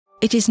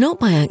It is not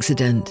by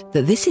accident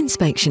that this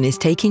inspection is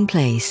taking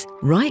place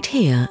right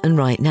here and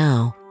right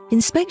now.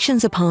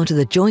 Inspections are part of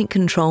the joint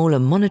control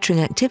and monitoring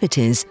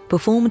activities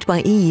performed by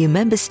EU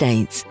member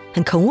states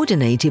and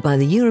coordinated by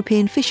the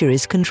European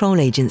Fisheries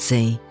Control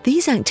Agency.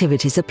 These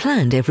activities are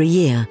planned every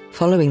year,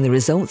 following the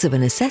results of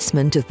an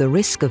assessment of the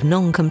risk of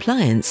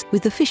non-compliance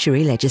with the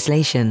fishery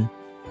legislation.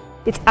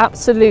 It's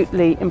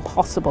absolutely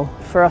impossible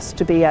for us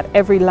to be at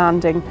every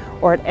landing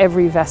or at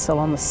every vessel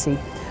on the sea.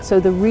 So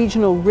the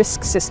regional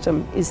risk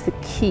system is the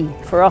key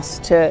for us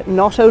to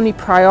not only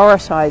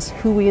prioritise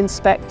who we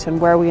inspect and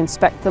where we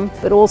inspect them,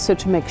 but also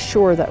to make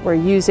sure that we're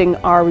using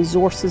our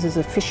resources as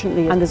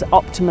efficiently and as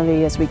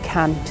optimally as we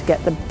can to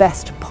get the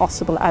best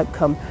possible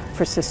outcome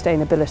for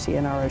sustainability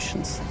in our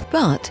oceans.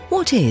 But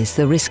what is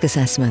the risk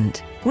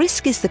assessment?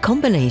 Risk is the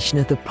combination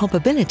of the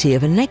probability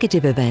of a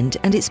negative event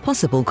and its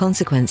possible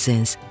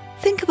consequences.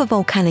 Think of a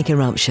volcanic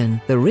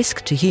eruption. The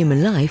risk to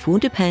human life will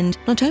depend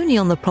not only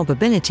on the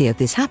probability of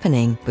this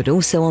happening, but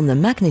also on the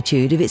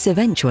magnitude of its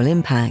eventual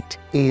impact.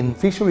 In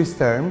fisheries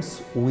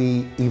terms,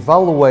 we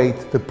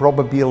evaluate the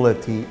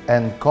probability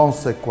and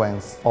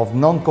consequence of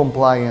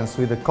non-compliance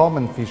with the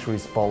common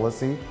fisheries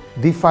policy,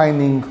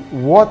 defining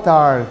what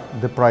are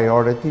the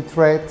priority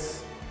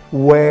threats,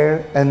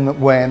 where and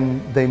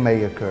when they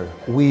may occur.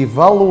 We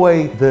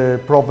evaluate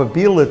the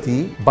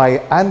probability by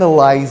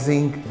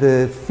analyzing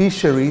the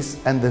fisheries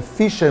and the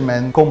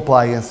fishermen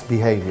compliance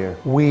behavior.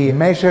 We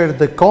measure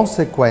the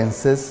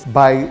consequences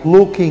by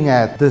looking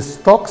at the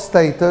stock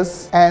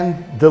status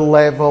and the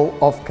level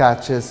of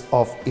catches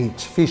of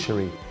each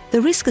fishery.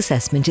 The risk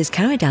assessment is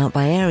carried out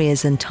by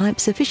areas and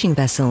types of fishing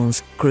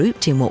vessels,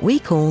 grouped in what we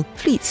call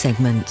fleet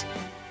segment.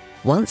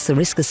 Once the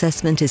risk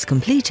assessment is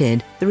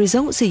completed, the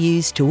results are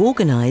used to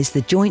organise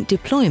the joint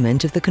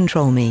deployment of the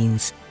control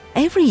means.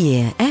 Every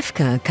year,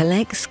 EFCA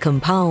collects,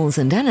 compiles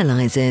and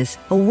analyses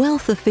a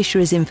wealth of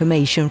fisheries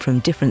information from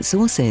different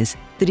sources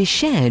that is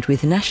shared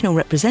with national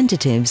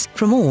representatives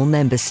from all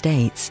member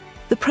states.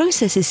 The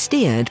process is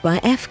steered by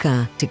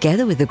EFCA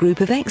together with a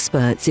group of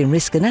experts in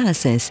risk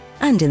analysis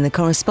and in the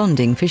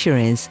corresponding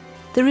fisheries.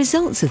 The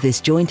results of this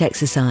joint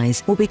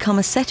exercise will become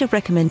a set of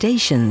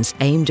recommendations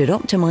aimed at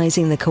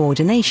optimising the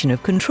coordination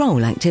of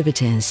control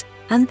activities.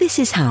 And this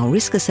is how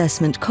risk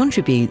assessment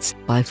contributes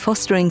by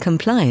fostering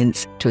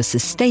compliance to a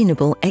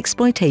sustainable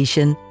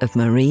exploitation of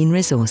marine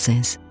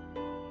resources.